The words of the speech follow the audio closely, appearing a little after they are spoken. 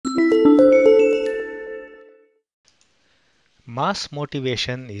Mass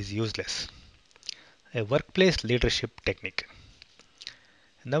motivation is useless, a workplace leadership technique.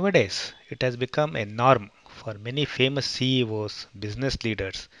 Nowadays, it has become a norm for many famous CEOs, business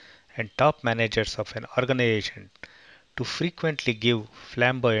leaders, and top managers of an organization to frequently give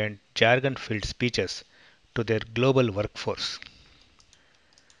flamboyant, jargon filled speeches to their global workforce.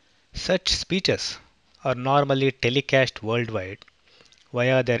 Such speeches are normally telecast worldwide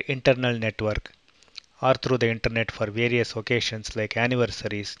via their internal network or through the internet for various occasions like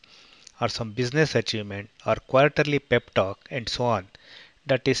anniversaries or some business achievement or quarterly pep talk and so on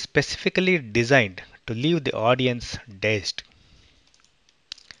that is specifically designed to leave the audience dazed.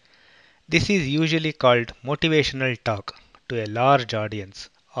 This is usually called motivational talk to a large audience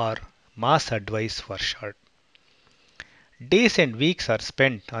or mass advice for short. Days and weeks are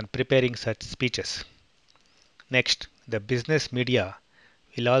spent on preparing such speeches. Next, the business media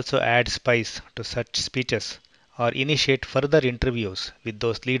will also add spice to such speeches or initiate further interviews with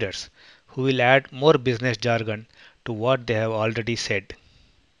those leaders who will add more business jargon to what they have already said.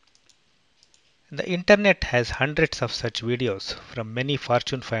 The internet has hundreds of such videos from many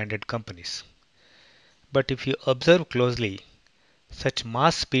Fortune 500 companies. But if you observe closely, such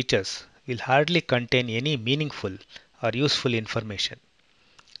mass speeches will hardly contain any meaningful or useful information.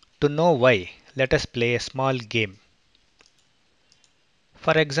 To know why, let us play a small game.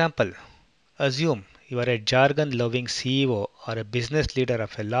 For example, assume you are a jargon loving CEO or a business leader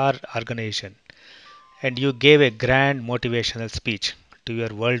of a large organization and you gave a grand motivational speech to your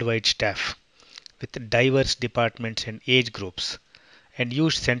worldwide staff with diverse departments and age groups and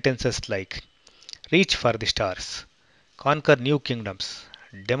used sentences like reach for the stars, conquer new kingdoms,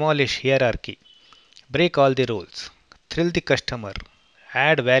 demolish hierarchy, break all the rules, thrill the customer,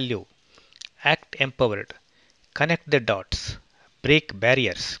 add value, act empowered, connect the dots, break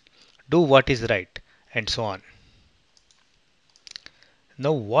barriers, do what is right, and so on.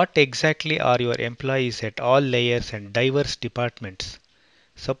 Now, what exactly are your employees at all layers and diverse departments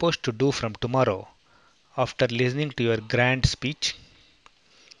supposed to do from tomorrow after listening to your grand speech?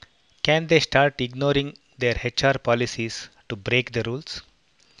 Can they start ignoring their HR policies to break the rules?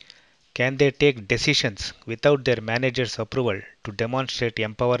 Can they take decisions without their manager's approval to demonstrate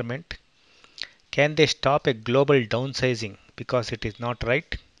empowerment? Can they stop a global downsizing because it is not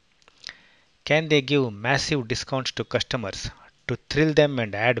right? Can they give massive discounts to customers to thrill them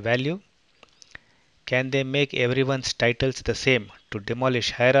and add value? Can they make everyone's titles the same to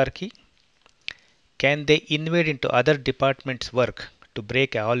demolish hierarchy? Can they invade into other departments' work to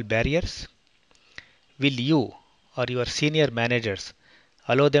break all barriers? Will you or your senior managers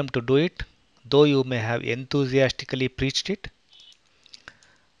allow them to do it, though you may have enthusiastically preached it?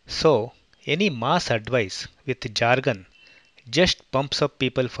 So, any mass advice with jargon just pumps up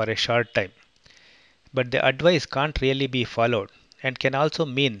people for a short time, but the advice can't really be followed and can also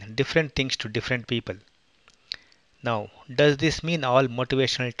mean different things to different people. Now, does this mean all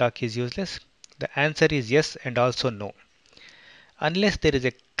motivational talk is useless? The answer is yes and also no. Unless there is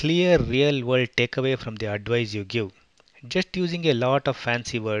a clear real world takeaway from the advice you give. Just using a lot of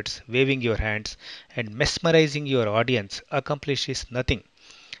fancy words, waving your hands, and mesmerizing your audience accomplishes nothing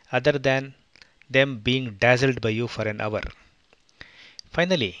other than them being dazzled by you for an hour.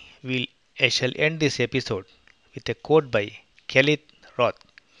 Finally, I shall end this episode with a quote by Kelly Roth.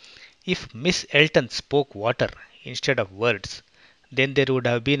 If Miss Elton spoke water instead of words, then there would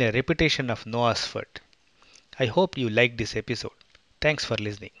have been a repetition of Noah's flood. I hope you liked this episode. Thanks for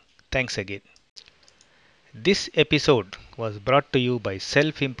listening. Thanks again. This episode was brought to you by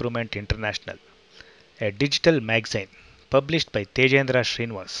Self Improvement International, a digital magazine published by Tejendra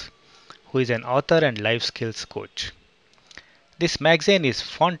Srinivas, who is an author and life skills coach. This magazine is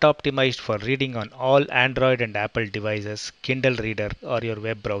font optimized for reading on all Android and Apple devices, Kindle Reader, or your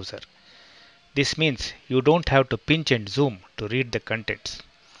web browser. This means you don't have to pinch and zoom to read the contents.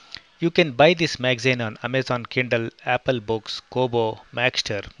 You can buy this magazine on Amazon Kindle, Apple Books, Kobo,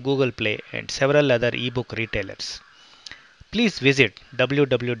 Maxter, Google Play, and several other ebook retailers. Please visit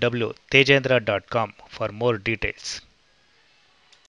www.tejendra.com for more details.